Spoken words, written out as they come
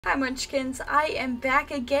Hi Munchkins, I am back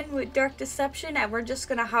again with Dark Deception and we're just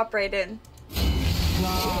gonna hop right in.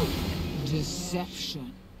 Dark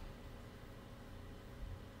Deception.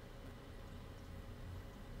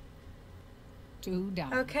 Two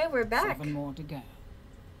down. Okay, we're back. 7 more to go.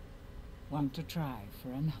 One to try for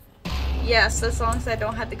another. Yes, as long as I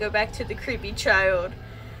don't have to go back to the creepy child.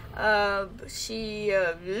 Her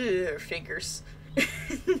fingers.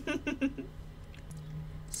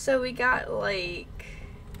 So we got like,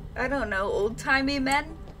 I don't know, old-timey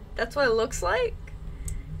men? That's what it looks like?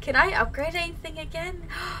 Can I upgrade anything again?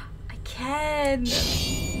 I can!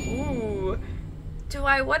 Ooh. Do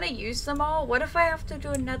I want to use them all? What if I have to do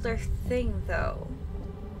another thing, though?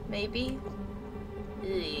 Maybe?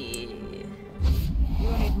 You'll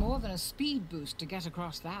need more than a speed boost to get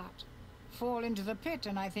across that. Fall into the pit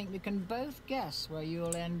and I think we can both guess where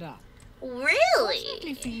you'll end up. Really?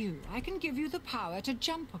 Fortunately for you, I can give you the power to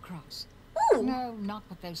jump across. Ooh. No, not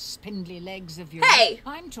with those spindly legs of yours. Hey!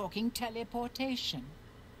 I'm talking teleportation.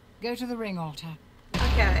 Go to the ring altar.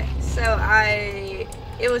 Okay, so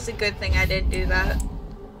it was a good thing I didn't do that.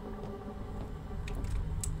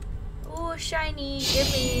 Ooh, shiny,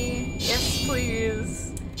 gimme. Yes,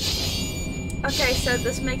 please. Okay, so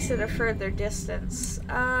this makes it a further distance.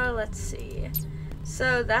 Let's see.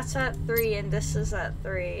 So that's at 3 and this is at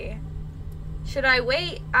 3. Should I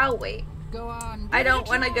wait? I'll wait. Go on. I don't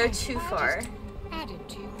want to go too far. Add it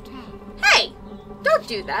to your tab. Hey! Don't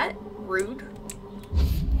do that. Rude.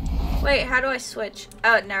 Wait, how do I switch?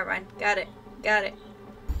 Oh, never mind. Got it. Got it.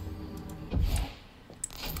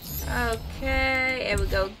 Okay, here we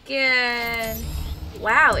go again.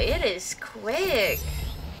 Wow, it is quick.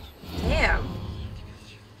 Damn.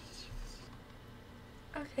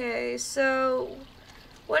 Okay, so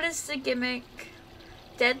what is the gimmick?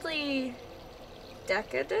 Deadly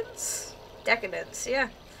decadence? Decadence, yeah.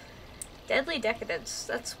 Deadly decadence.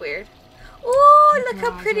 That's weird. Ooh, look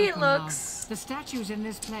how pretty it looks. The statues in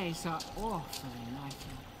this place are awfully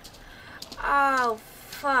lifelike. Oh,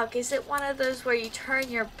 fuck. Is it one of those where you turn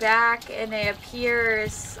your back and it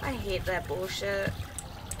appears? I hate that bullshit.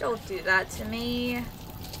 Don't do that to me.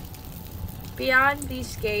 Beyond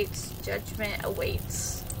these gates, judgment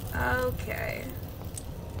awaits. Okay.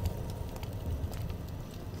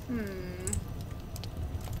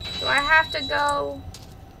 Do I have to go?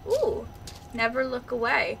 Ooh, never look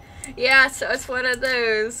away. Yeah, so it's one of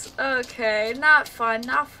those. Okay, not fun,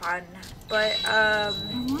 not fun. But,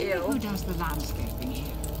 ew. Who does the landscaping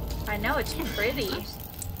here? I know, it's pretty.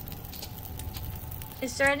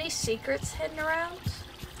 Is there any secrets hidden around?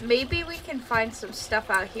 Maybe we can find some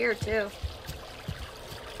stuff out here, too.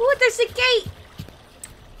 Ooh, there's a gate!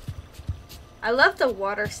 I love the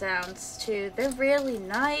water sounds, too. They're really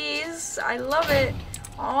nice. I love it.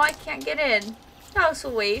 Oh, I can't get in. That was a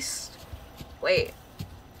waste. Wait.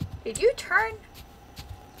 Did you turn?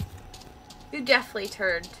 You definitely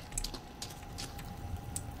turned.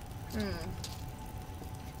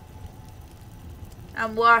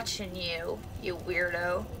 I'm watching you, you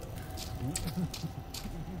weirdo.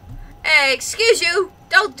 Hey, excuse you!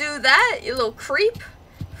 Don't do that, you little creep.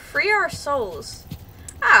 Free our souls.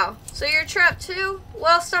 Oh, so you're trapped too?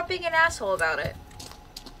 Well, stop being an asshole about it.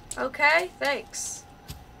 Okay, thanks.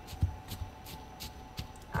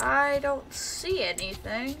 I don't see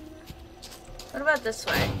anything. What about this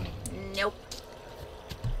way? Nope.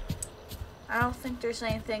 I don't think there's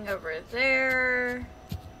anything over there.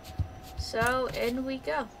 So, in we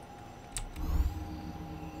go.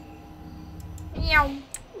 Meow.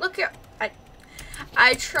 Look at...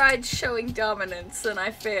 I tried showing dominance and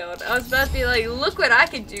I failed. I was about to be like, look what I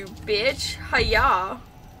can do, bitch. Hiya.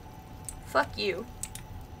 Fuck you.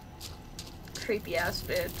 Creepy ass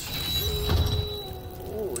bitch.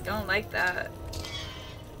 Ooh, don't like that.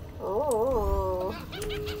 Oh.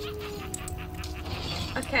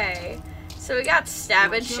 Okay. So we got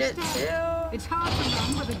stab and shit too. It's hard to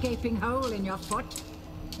run with a gaping hole in your foot.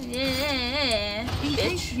 Yeah, In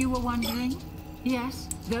case bitch. you were wondering, yes,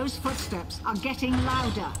 those footsteps are getting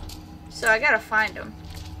louder. So I gotta find them.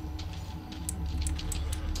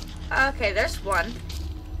 Okay, there's one.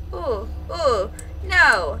 Ooh, ooh.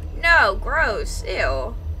 No, no, gross.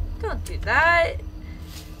 Ew. Don't do that.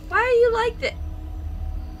 Why are you like that?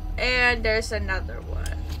 And there's another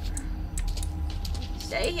one.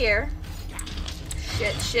 Stay here.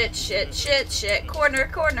 Shit, shit, shit, shit, shit. Corner,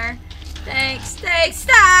 corner. Thanks, thanks.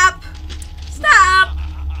 Stop! Stop!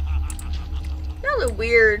 You're a little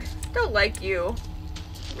weird. Don't like you.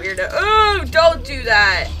 Weirdo. Oh, don't do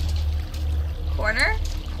that. Corner,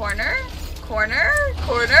 corner, corner,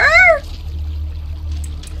 corner.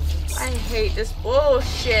 I hate this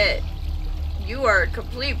bullshit. You are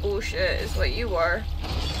complete bullshit is what you are.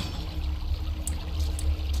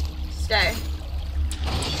 Stay.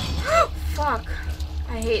 Fuck.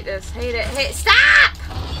 I hate this. Hate it. Hate it. Stop!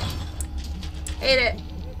 Hate it.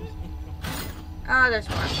 Oh, there's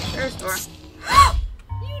more. There's more.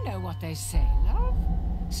 You know what they say, love.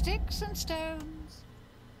 Sticks and stones.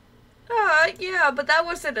 Yeah, but that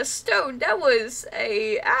wasn't a stone. That was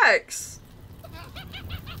a axe.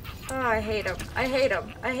 Oh, I hate him. I hate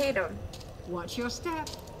him. I hate him. Watch your step.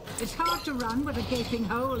 It's hard to run with a gaping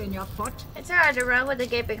hole in your foot. It's hard to run with a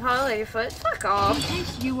gaping hole in your foot. Fuck off. In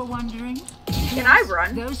case you were wondering. Can I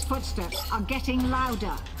run? Those footsteps are getting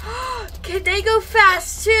louder. Can they go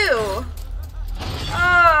fast too?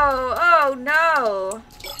 Oh no.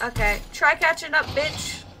 Okay, try catching up,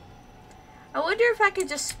 bitch. I wonder if I could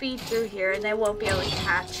just speed through here and they won't be able to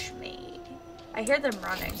catch me. I hear them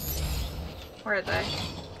running. Where are they?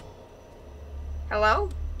 Hello?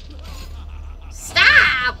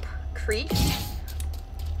 Stop! Creeps.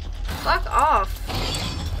 Fuck off.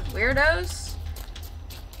 Weirdos.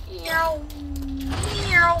 Meow.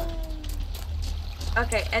 Meow.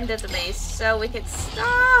 Okay, end of the maze. So we can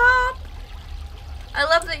stop. I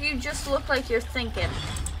love that you just look like you're thinking.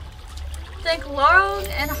 Think long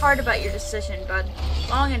and hard about your decision, bud.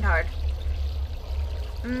 Long and hard.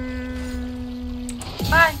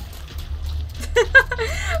 Bye.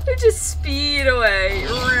 We just speed away.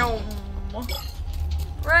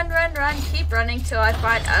 Run, run, run. Keep running till I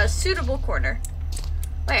find a suitable corner.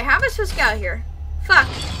 Wait, how am I supposed to get out here? Fuck.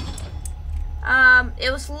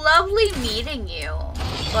 It was lovely meeting you,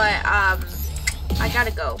 but, I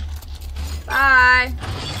gotta go. Bye.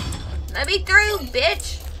 Let me through,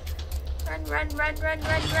 bitch. Run, run, run, run,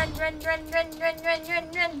 run, run, run, run, run, run, run,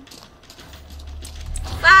 run, run.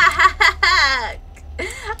 Fuck.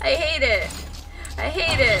 I hate it. I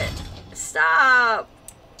hate it. Stop.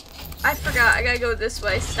 I forgot. I gotta go this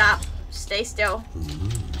way. Stop. Stay still.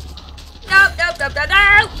 Nope, nope, nope, nope,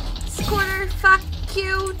 nope. It's quarter. Fuck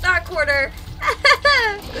you. Not quarter.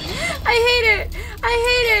 I hate it. I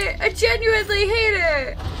hate it. I genuinely hate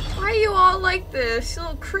it. Why are you all like this? You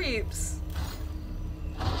little creeps.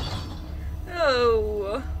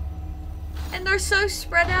 Oh. And they're so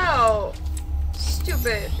spread out.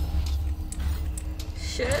 Stupid.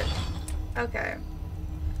 Shit. Okay.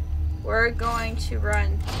 We're going to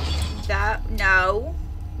run that. No.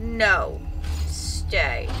 No.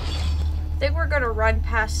 Stay. I think we're gonna run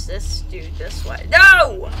past this dude this way.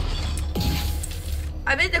 No!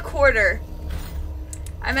 I'm in the corner.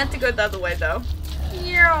 I meant to go the other way though.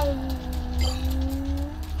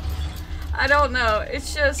 I don't know.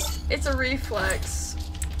 It's just, it's a reflex.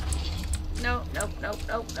 Nope, nope, nope,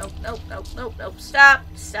 nope, nope, nope, nope, nope, nope. Stop,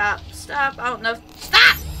 stop, stop. I don't know.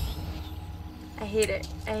 Stop! I hate it.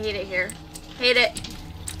 I hate it here. Hate it.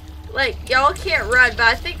 Like, y'all can't run, but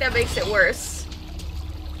I think that makes it worse.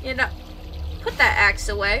 You know, put that axe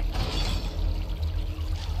away.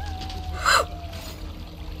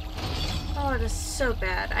 Oh, it is so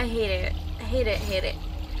bad. I hate it. I hate it, hate it.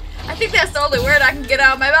 I think that's the only word I can get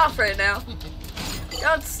out of my mouth right now.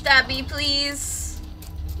 Don't stab me, please.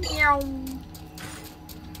 Meow.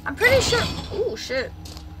 I'm pretty sure. Oh, shit.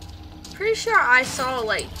 Pretty sure I saw,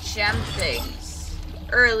 like, gem things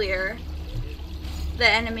earlier. The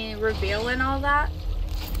enemy reveal and all that.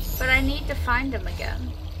 But I need to find them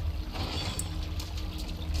again.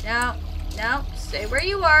 No, no. Stay where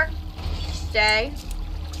you are. Stay.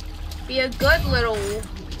 Be a good little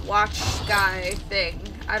watch guy thing.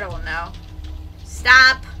 I don't know.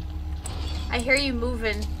 Stop. I hear you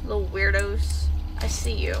moving, little weirdos. I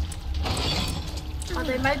see you. Oh,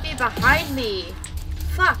 they might be behind me.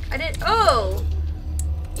 Fuck, I didn't. Oh!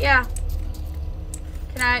 Yeah.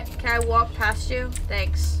 Can I walk past you?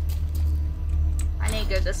 Thanks. I need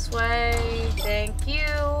to go this way. Thank you.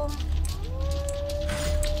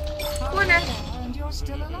 Corner. And you're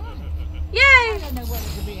still alive. Yay! I don't know whether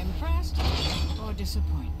to be impressed or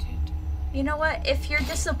disappointed. You know what? If you're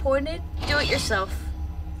disappointed, do it yourself.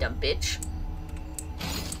 Dumb bitch.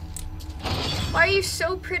 Why are you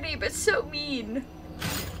so pretty but so mean?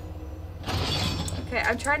 Okay,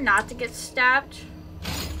 I'm trying not to get stabbed.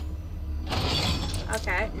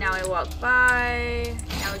 Okay, now I walk by.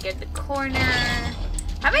 Now we get the corner.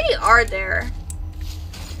 How many are there?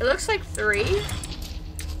 It looks like 3.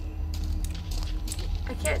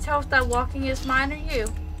 I can't tell if that walking is mine or you.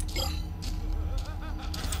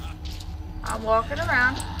 I'm walking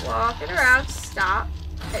around. Walking around. Stop.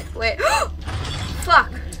 Hey, wait.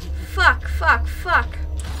 Fuck. Fuck. Fuck. Fuck.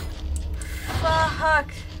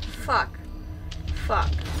 Fuck. Fuck.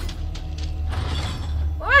 Fuck.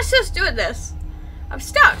 What am I supposed to do with this? I'm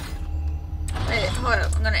stuck. Wait, hold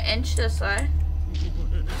up. I'm gonna inch this way.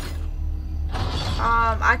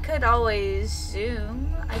 I could always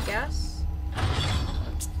zoom, I guess.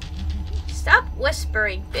 Stop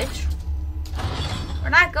whispering, bitch. We're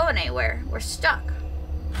not going anywhere. We're stuck.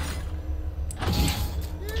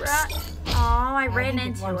 Right. Oh, I ran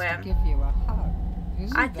into him. Give you a hug.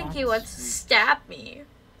 I think he wants to stab me.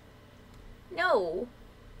 No.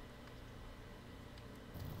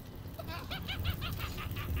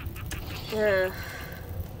 Ugh.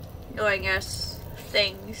 Annoying us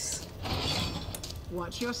things.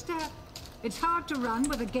 Watch your step. It's hard to run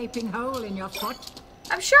with a gaping hole in your foot.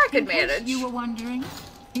 I'm sure I could In case manage. you were wondering?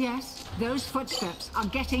 Yes, those footsteps are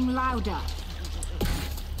getting louder.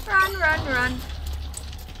 Run, run, run.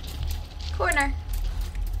 Corner.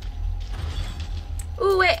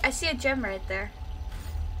 Ooh, wait, I see a gem right there.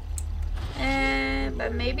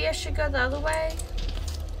 But maybe I should go the other way.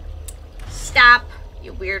 Stop,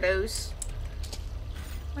 you weirdos.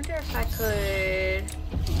 Wonder if I could.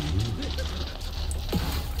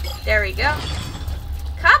 There we go.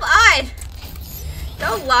 Come on!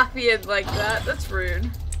 Don't lock me in like that. That's rude.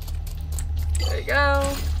 There you go.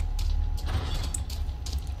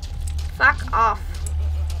 Fuck off.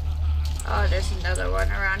 Oh, there's another one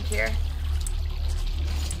around here.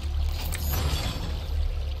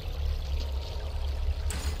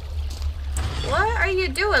 What are you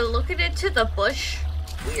doing? Looking into the bush?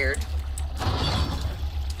 Weird.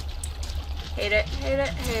 Hate it, hate it,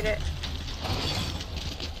 hate it.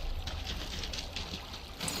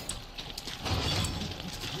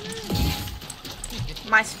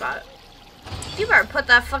 My spot. You better put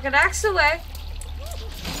that fucking axe away.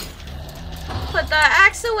 Put that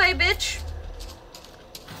axe away, bitch.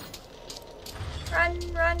 Run,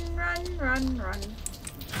 run, run, run, run.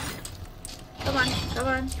 Come on, come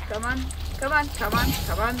on, come on, come on, come on,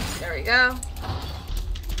 come on. There we go.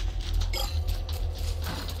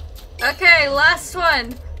 Okay, last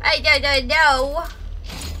one. I don't know.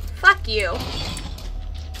 Fuck you.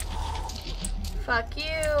 Fuck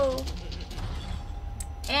you.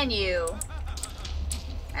 And you.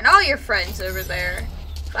 And all your friends over there.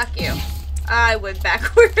 Fuck you. I went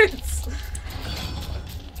backwards.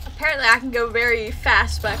 Apparently I can go very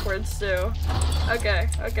fast backwards too. Okay,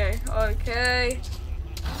 okay, okay.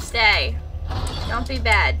 Stay. Don't be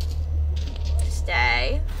bad.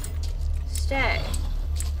 Stay. Stay.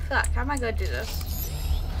 Fuck, how am I gonna do this?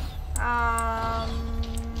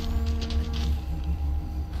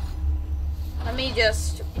 Let me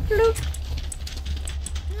just bloop.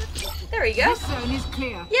 There we go. This zone is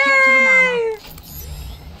clear. Yay! Get to the manor.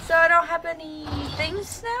 So I don't have any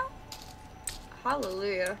things now?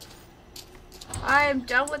 Hallelujah. I am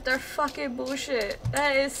done with their fucking bullshit.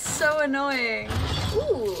 That is so annoying.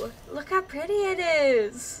 Ooh, look how pretty it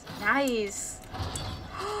is. Nice.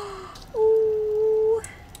 Ooh.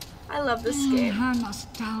 I love this game. How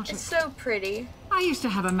nostalgic. It's so pretty. I used to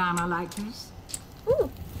have a manor like this.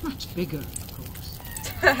 Ooh. Much bigger, of course.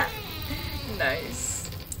 Nice.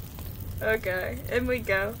 Okay, in we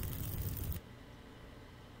go.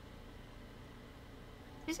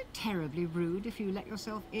 Is it terribly rude if you let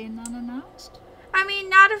yourself in unannounced? I mean,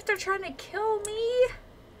 not if they're trying to kill me.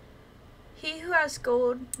 He who has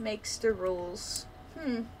gold makes the rules.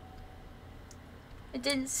 It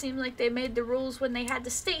didn't seem like they made the rules when they had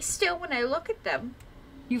to stay still when I look at them.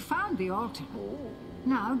 You found the altar. Ooh.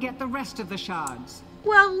 Now get the rest of the shards.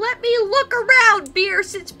 Well, let me look around,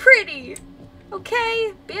 Beers. It's pretty.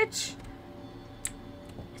 Okay, bitch.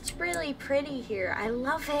 It's really pretty here. I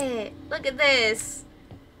love it. Look at this.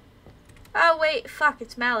 Oh, wait. Fuck,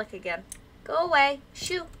 it's Malik again. Go away.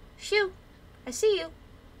 Shoo. Shoo. I see you.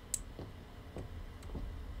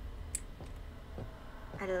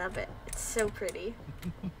 I love it. It's so pretty.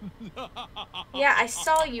 Yeah, I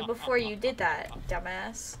saw you before you did that,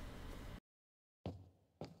 dumbass.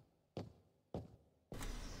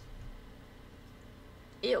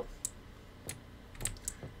 Ew.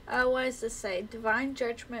 What does this say? Divine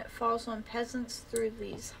judgment falls on peasants through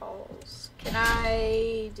these halls. Can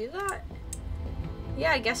I do that?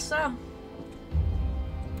 Yeah, I guess so.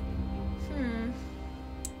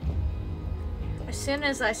 As soon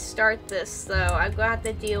as I start this, though, I'm gonna have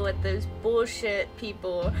to deal with those bullshit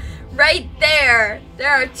people. Right there! There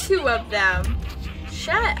are two of them.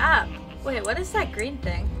 Shut up. Wait, what is that green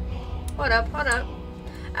thing? Hold up, hold up.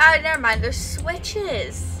 Ah, never mind. There's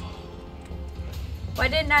switches. Why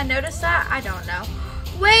didn't I notice that? I don't know.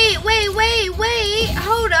 Wait, wait, wait, wait.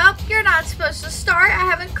 Hold up. You're not supposed to start. I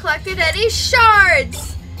haven't collected any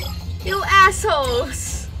shards. You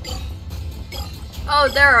assholes. Oh,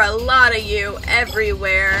 there are a lot of you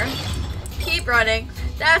everywhere. Keep running.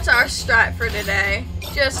 That's our strat for today.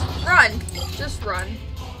 Just run. Just run.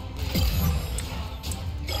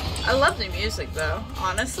 I love the music though,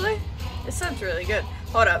 honestly. It sounds really good.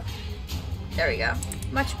 Hold up. There we go.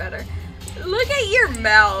 Much better. Look at your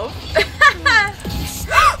mouth.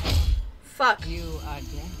 Fuck. You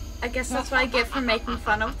again? I guess that's what I get for making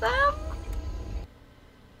fun of them?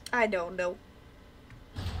 I don't know.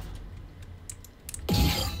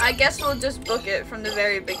 I guess we'll just book it from the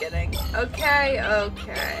very beginning. Okay,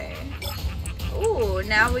 okay. Ooh,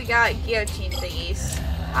 now we got guillotine thingies.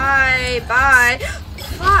 Hi, bye.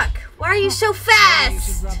 Fuck, why are you so fast?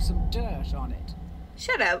 You should rub some dirt on it.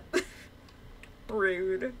 Shut up.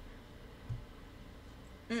 Rude.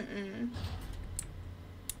 Mm-mm.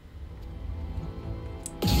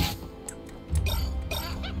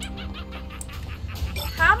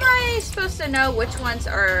 How am I supposed to know which ones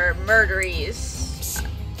are murderies?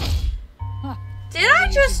 Did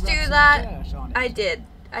I just do that? I did.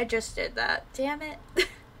 I just did that. Damn it.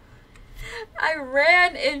 I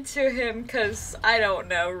ran into him because I don't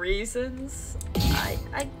know reasons. We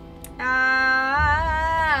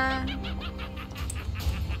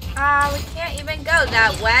can't even go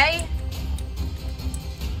that way.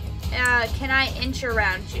 Can I inch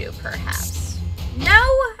around you, perhaps? No,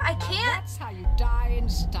 I can't. That's how you die in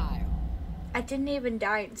style. I didn't even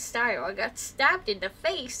die in style. I got stabbed in the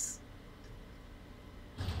face.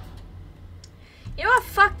 You know what?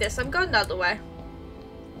 Fuck this. I'm going the other way.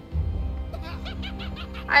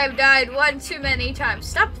 I have died one too many times.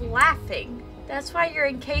 Stop laughing. That's why you're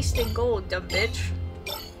encased in gold, dumb bitch.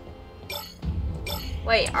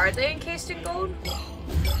 Wait, are they encased in gold?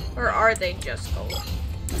 Or are they just gold?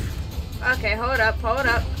 Okay, hold up, hold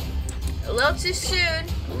up. A little too soon.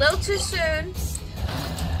 A little too soon.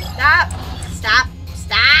 Stop. Stop.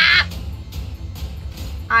 Stop.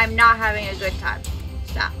 I'm not having a good time.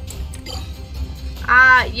 Stop.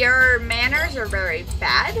 Your manners are very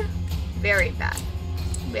bad. Very bad.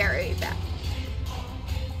 Very bad.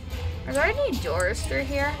 Are there any doors through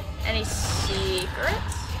here? Any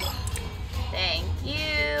secrets? Thank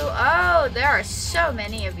you. Oh, there are so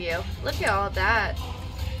many of you. Look at all that.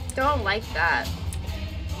 Don't like that.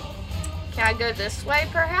 Can I go this way,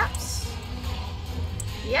 perhaps?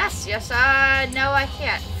 Yes, yes, no, I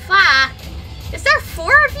can't. Fuck! Is there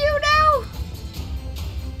 4 of you now?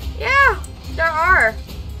 Yeah, there are.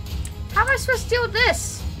 How am I supposed to deal with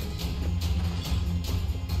this?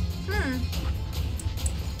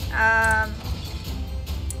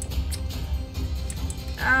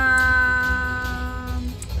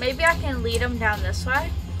 Maybe I can lead them down this way.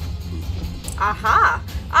 Aha!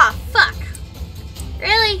 Ah, fuck!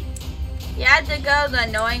 Really? You had to go the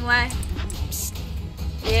annoying way?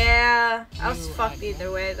 Yeah, I was fucked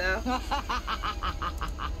either way though.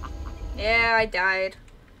 Yeah, I died.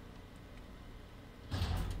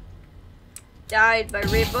 Died by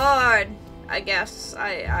reborn, I guess.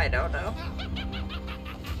 I don't know.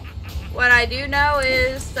 What I do know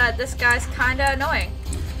is that this guy's kinda annoying.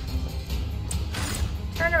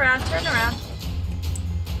 Turn around, turn around.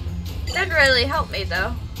 Didn't really help me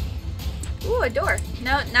though. Ooh, a door.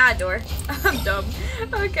 No, not a door. I'm dumb.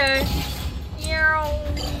 Okay.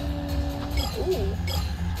 Ooh.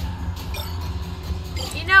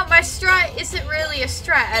 You know, my strat isn't really a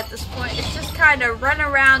strat at this point. It's just kind of run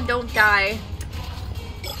around, don't die.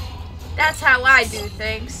 That's how I do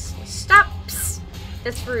things. Stop. Psst.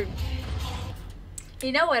 That's rude.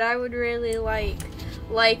 You know what I would really like?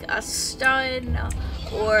 Like a stun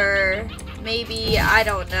or maybe, I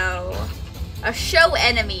don't know, a show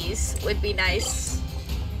enemies would be nice.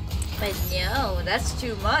 But no, that's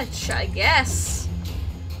too much, I guess.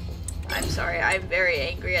 I'm sorry, I'm very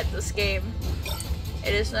angry at this game.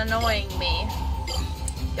 It is annoying me.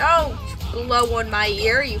 Don't blow on my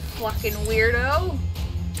ear, you fucking weirdo.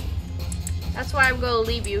 That's why I'm gonna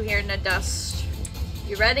leave you here in the dust.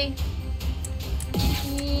 You ready?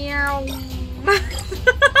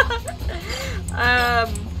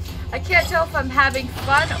 I can't tell if I'm having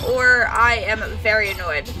fun or I am very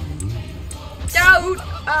annoyed. Don't!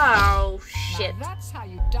 Oh, shit. Now that's how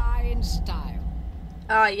you die in style.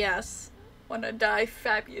 Ah, yes. Wanna die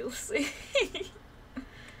fabulously.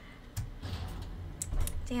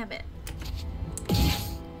 Damn it.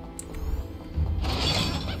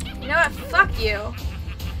 You know what? Fuck you.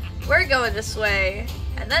 We're going this way.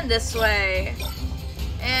 And then this way.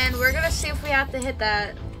 And we're gonna see if we have to hit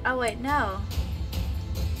that. Oh, wait, no.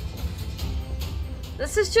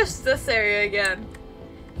 This is just this area again.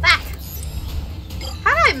 Fuck!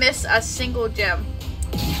 How did I miss a single gem?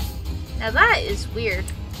 Now that is weird.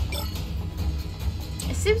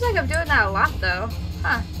 It seems like I'm doing that a lot though.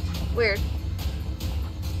 Huh. Weird.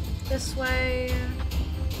 This way.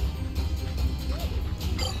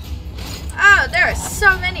 Oh, there are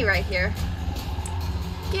so many right here.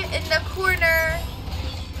 Get in the corner.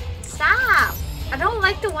 Stop. I don't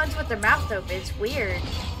like the ones with their mouth open. It's weird.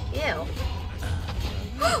 Ew.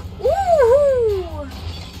 Ooh.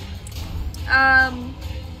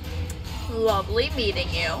 Lovely meeting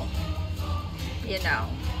you. You know,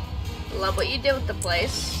 love what you did with the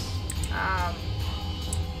place.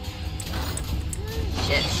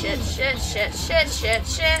 Shit.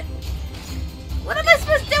 What am I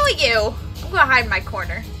supposed to do with you? I'm gonna hide in my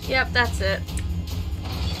corner. Yep, that's it.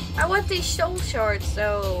 I want these soul shards,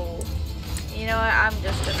 so you know what? I'm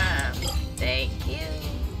just gonna thank you.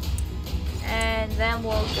 And then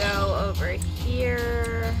we'll go over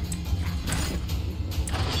here.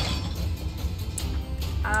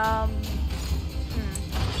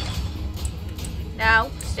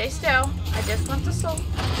 No, stay still. I just want the soul.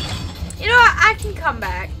 You know what? I can come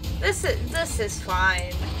back. This is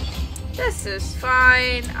fine. This is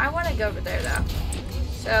fine. I want to go over there though.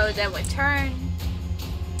 So then we turn,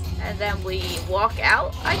 and then we walk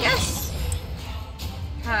out, I guess.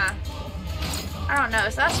 Huh? I don't know.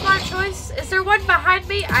 Is that a smart choice? Is there one behind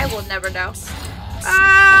me? I will never know.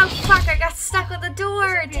 Oh fuck! I got stuck with the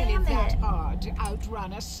door. Damn it! That hard to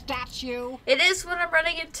outrun a statue? It is when I'm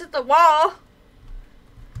running into the wall.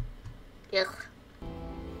 Yuck.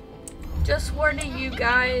 Just warning you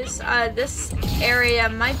guys, this area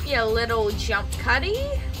might be a little jump cutty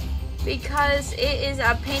because it is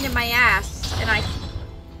a pain in my ass, and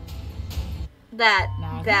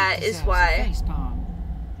that is why.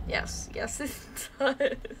 Yes, it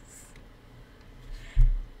does.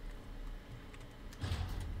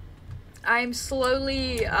 I'm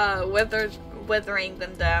slowly withering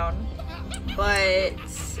them down, but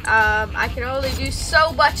I can only do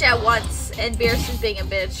so much at once, and Beerus is being a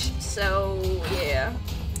bitch, so yeah.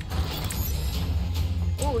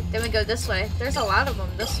 Ooh, then we go this way. There's a lot of them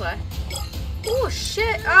this way. Ooh,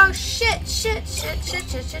 shit. Oh, shit.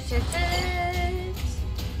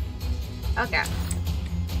 Okay.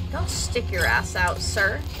 Don't stick your ass out,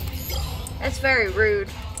 sir. That's very rude.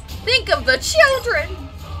 Think of the children!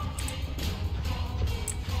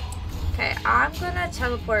 Okay, I'm gonna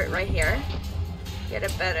teleport right here. Get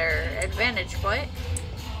a better advantage point.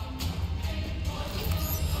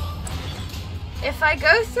 If I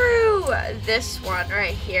go through this one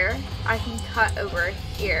right here, I can cut over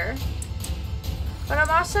here. But I'm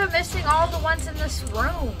also missing all the ones in this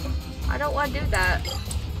room. I don't want to do that.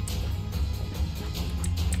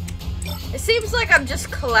 It seems like I'm just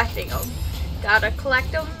collecting them. Gotta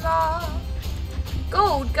collect them all.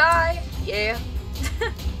 Gold guy. Yeah.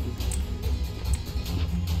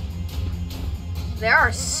 There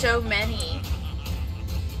are so many.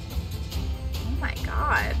 Oh my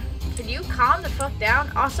god. Can you calm the fuck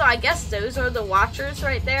down? Also, I guess those are the watchers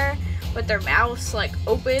right there with their mouths like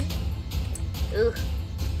open. Ugh.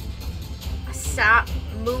 Stop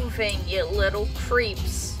moving, you little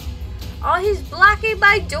creeps. Oh, he's blocking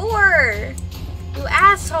my door. You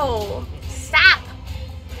asshole. Stop.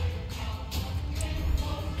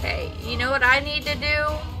 Okay, you know what I need to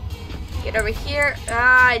do? Get over here.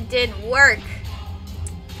 Ah, it didn't work.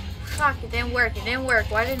 Fuck, it didn't work. It didn't work.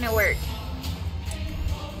 Why didn't it work?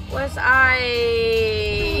 Was I...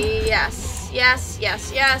 Yes. Yeah,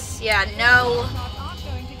 no.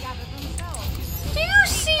 Do you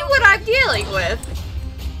see what I'm dealing with?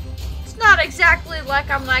 It's not exactly like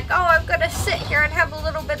I'm like, oh, I'm gonna sit here and have a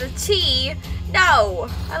little bit of tea. No.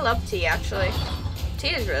 I love tea, actually.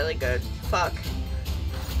 Tea is really good. Fuck.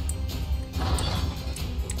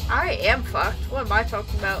 I am fucked. What am I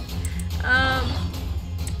talking about?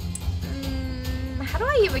 How do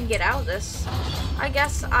I even get out of this? I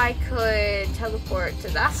guess I could teleport to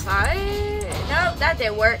that side. Nope, that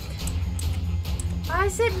didn't work. Why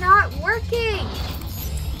is it not working?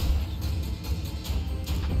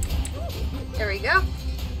 There we go.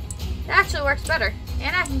 That actually works better.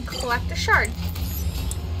 And I can collect a shard.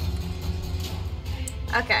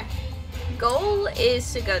 Okay. Goal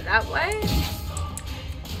is to go that way.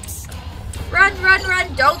 Run, run,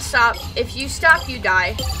 run. Don't stop. If you stop, you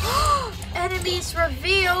die. Enemies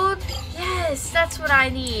revealed. Yes, that's what I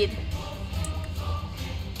need.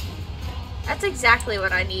 That's exactly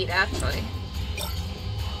what I need, actually.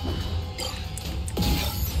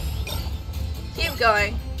 Keep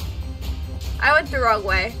going. I went the wrong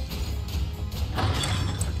way.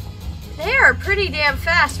 They are pretty damn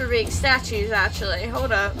fast for being statues, actually.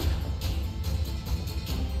 Hold up.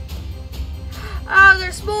 Oh,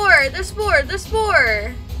 there's more. There's more. There's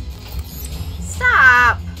more.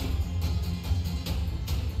 Stop.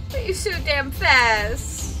 Why are you so damn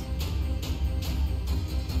fast?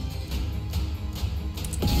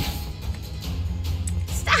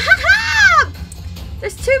 Stop!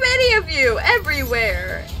 There's too many of you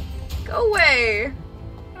everywhere. Go away.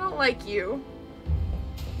 I don't like you.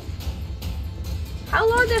 How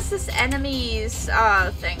long does this enemy's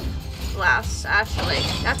thing last, actually?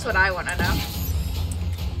 That's what I want to know.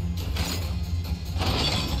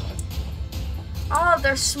 Oh,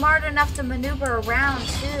 they're smart enough to maneuver around,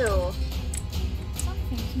 too.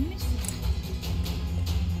 Something's missing.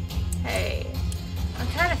 Hey, I'm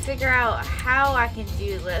trying to figure out how I can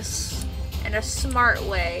do this in a smart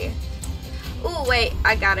way. Ooh, wait,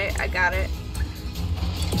 I got it,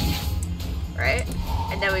 Right?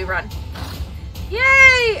 And then we run.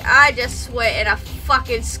 Yay! I just went in a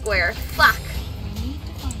fucking square. Fuck. We need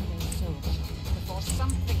to find those soldiers before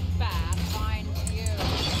something bad finds you.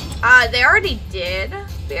 They already did,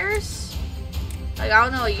 Fierce. Like, I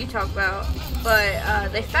don't know what you talk about,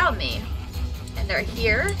 but, they found me. And they're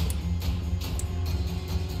here.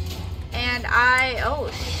 And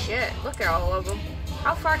oh shit, look at all of them.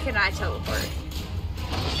 How far can I teleport?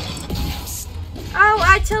 Oh,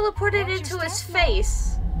 I teleported into his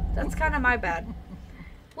face. That's kind of my bad.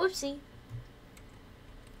 Whoopsie.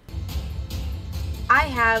 I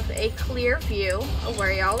have a clear view of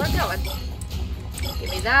where y'all are going. Give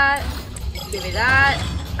me that. Give me that.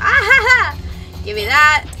 Ah ha ha! Give me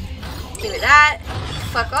that. Give me that.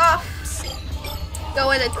 Fuck off.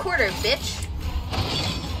 Go in the corner, bitch.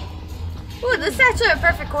 Ooh, this is actually a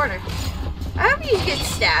perfect corner. I hope you get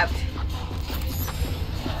stabbed.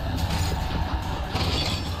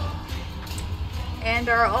 And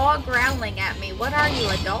are all growling at me. What are you,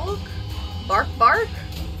 a dog? Bark, bark?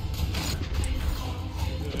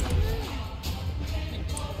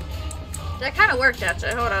 That kind of worked,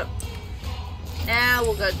 actually. Hold up. Now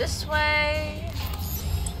we'll go this way.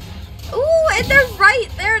 Ooh, and they're right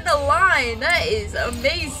there in the line. That is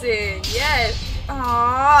amazing. Yes.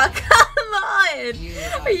 Aw, come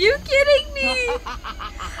on. Are you kidding me?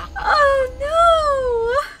 Oh,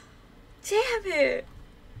 no. Damn it.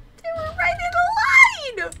 They were right in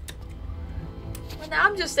the line. Well, now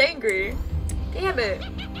I'm just angry. Damn it.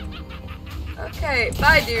 Okay,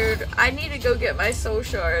 bye, dude. I need to go get my soul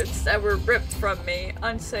shards that were ripped from me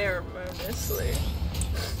unceremoniously.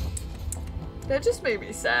 That just made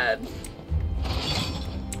me sad.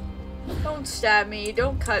 Don't stab me.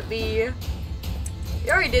 Don't cut me. You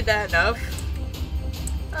already did that enough.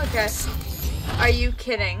 Okay. Are you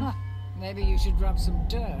kidding? Huh. Maybe you should rub some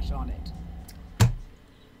dirt on it.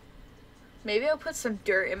 Maybe I'll put some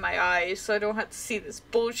dirt in my eyes so I don't have to see this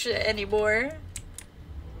bullshit anymore.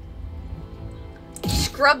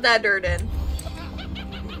 Scrub that dirt in.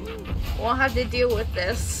 Won't have to deal with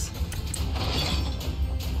this.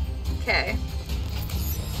 Okay.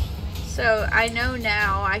 So I know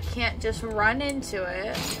now I can't just run into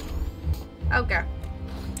it. Okay.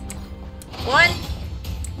 1,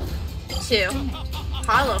 2.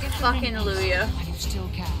 Hallelujah. You still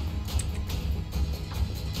can.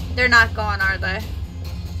 They're not gone, are they?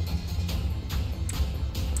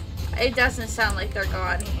 It doesn't sound like they're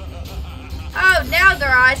gone. Oh, now their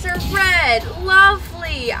eyes are red.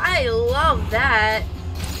 Lovely. I love that.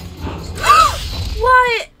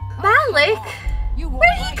 What? Malik?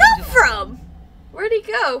 Where did he come from? Where'd he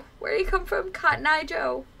go? Where'd he come from? Cotton Eye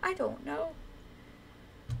Joe? I don't know.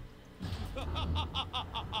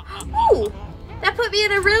 Ooh, that put me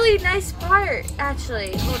in a really nice part,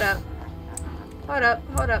 actually. Hold up. Hold up,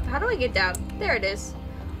 hold up. How do I get down? There it is.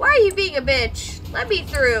 Why are you being a bitch? Let me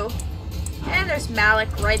through. And there's Malik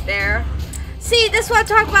right there. See, this is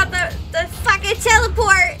what I'm talking about, the fucking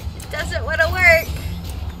teleport. It doesn't want to work.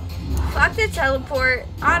 Fuck the teleport,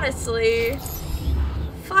 honestly.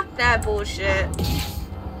 Fuck that bullshit.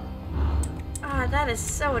 Ah, that is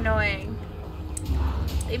so annoying.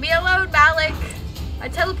 Leave me alone, Malik. My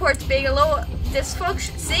teleport's being a little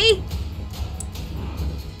dysfunction. See?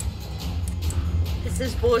 This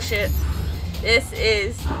is bullshit. This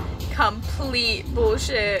is complete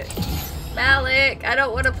bullshit. Malik, I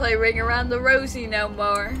don't want to play Ring Around the Rosie no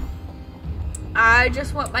more. I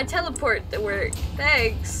just want my teleport to work.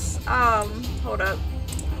 Thanks. Hold up.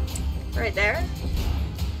 Right there?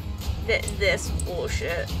 This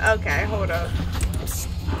bullshit. Okay, hold up.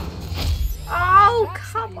 Oh,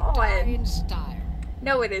 come on.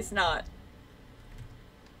 No, it is not.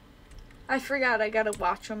 I forgot I gotta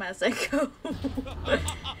watch them as I go.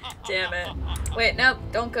 Damn it. Wait, nope.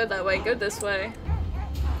 Don't go that way. Go this way.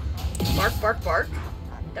 Bark, bark, bark.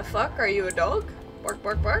 The fuck? Are you a dog? Bark,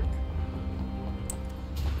 bark, bark.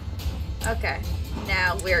 Okay.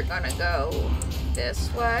 Now we're gonna go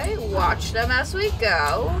this way. Watch them as we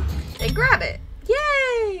go. Then grab it.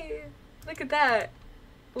 Yay! Look at that.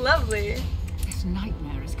 Lovely. This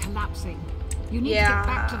nightmare is collapsing. You need to get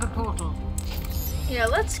back to the portal. Yeah,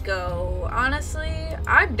 let's go. Honestly,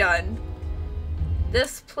 I'm done.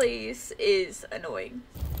 This place is annoying.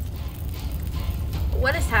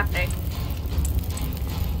 What is happening?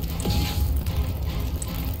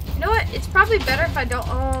 You know what? It's probably better if I don't.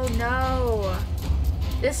 Oh no.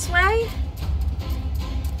 This way?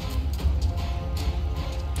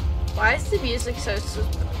 Why is the music so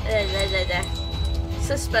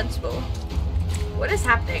suspenseful? What is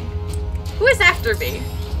happening? Who is after me?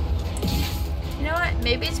 You know what?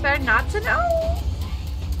 Maybe it's better not to know.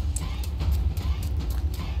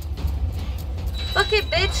 Look it,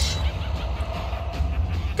 bitch.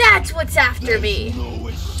 That's what's after me.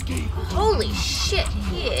 Holy shit,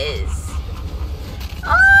 he is.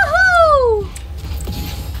 Oh!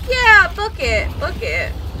 Yeah, book it. Book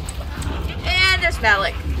it. And there's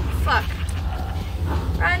Malik. Fuck.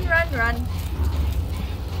 Run, run, run.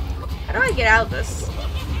 How do I get out of this?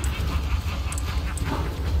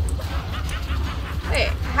 Wait,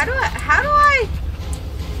 how do I?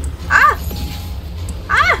 Ah!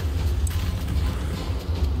 Ah!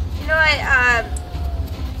 You know what,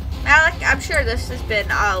 Malik, I'm sure this has been,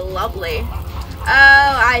 lovely. Oh,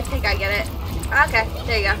 I think I get it. Okay,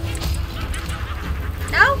 there you go.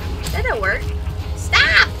 No? That didn't work.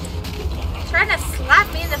 Stop! Trying to slap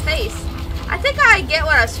me in the face. I think I get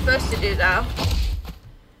what I was supposed to do, though.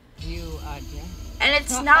 You are dead. And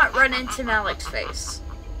it's not run into Malik's face.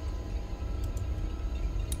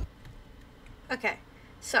 Okay,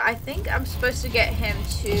 so I think I'm supposed to get him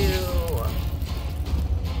to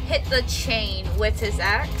hit the chain with his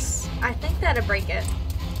axe. I think that'll break it.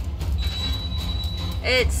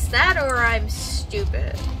 It's that or I'm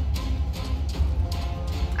stupid.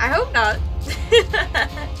 I hope not.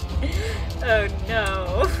 Oh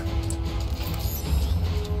no.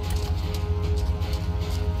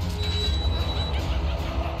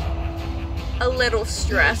 A little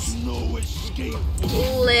stressed.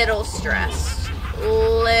 Little stressed.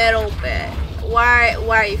 Little bit. Why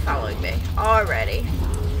are you following me already?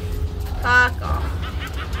 Fuck off.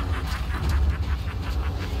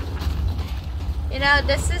 You know,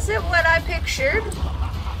 this isn't what I pictured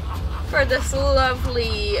for this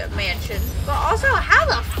lovely mansion. But also, how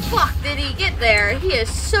the fuck did he get there? He is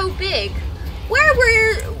so big. What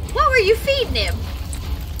were you feeding him?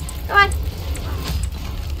 Come on.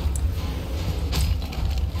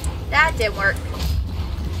 That didn't work.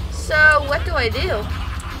 So, what do I do?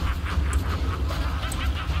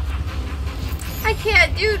 I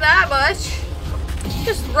can't do that much.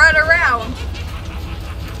 Just run around.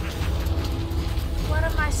 What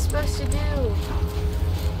am I supposed to do?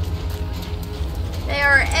 They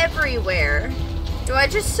are everywhere. Do I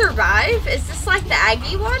just survive? Is this like the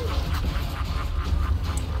Aggie one?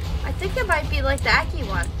 I think it might be like the Aggie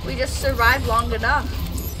one. We just survived long enough.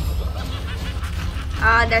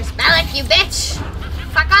 Ah, there's Malik, you bitch!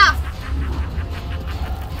 Fuck off!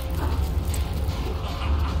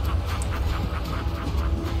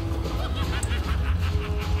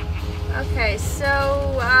 Okay,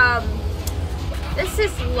 so, this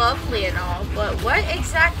is lovely and all, but what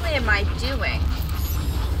exactly am I doing?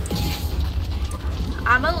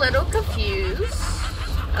 I'm a little confused,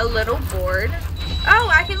 a little bored. Oh,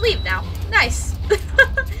 I can leave now. Nice.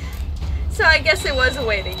 So I guess it was a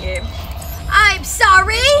waiting game. I'm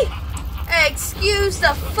sorry! Excuse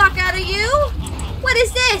the fuck out of you? What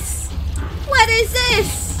is this? What is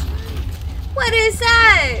this? What is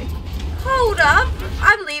that? Hold up.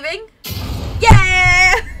 I'm leaving.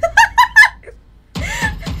 Yeah!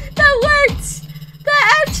 That worked!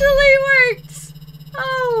 That actually worked!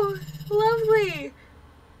 Oh, lovely.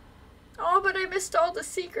 Oh, but I missed all the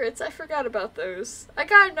secrets. I forgot about those. I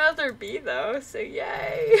got another bee though, so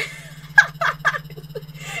yay.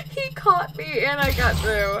 He caught me and I got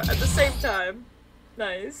through at the same time.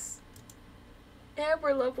 Nice. And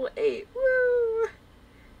we're level 8. Woo!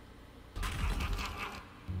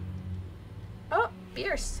 Oh,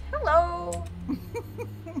 Pierce. Hello.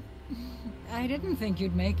 I didn't think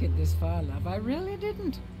you'd make it this far, love. I really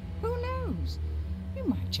didn't. Who knows? You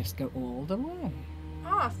might just go all the way.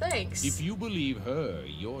 Oh, thanks. If you believe her,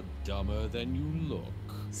 you're dumber than you look.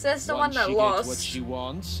 Says the Once one that she lost. gets what she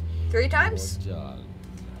wants, 3 times? you're done.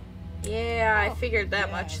 Yeah, I Oh, figured that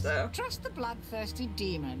yes. much though. Trust the bloodthirsty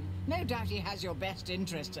demon. No doubt he has your best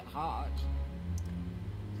interests at heart.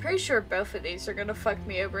 Pretty sure both of these are gonna fuck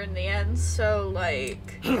me over in the end, so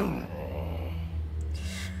like...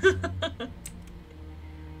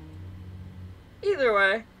 Either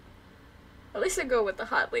way. At least I go with the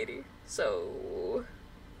hot lady, so...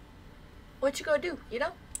 What you gonna do, you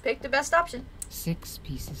know? Pick the best option. 6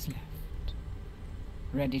 pieces left.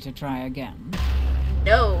 Ready to try again?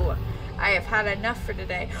 No, I have had enough for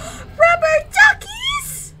today. Rubber ducky!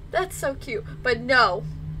 That's so cute. But no,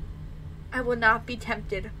 I will not be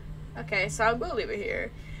tempted. Okay, so I will leave it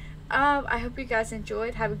here. I hope you guys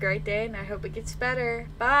enjoyed. Have a great day, and I hope it gets better.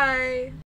 Bye.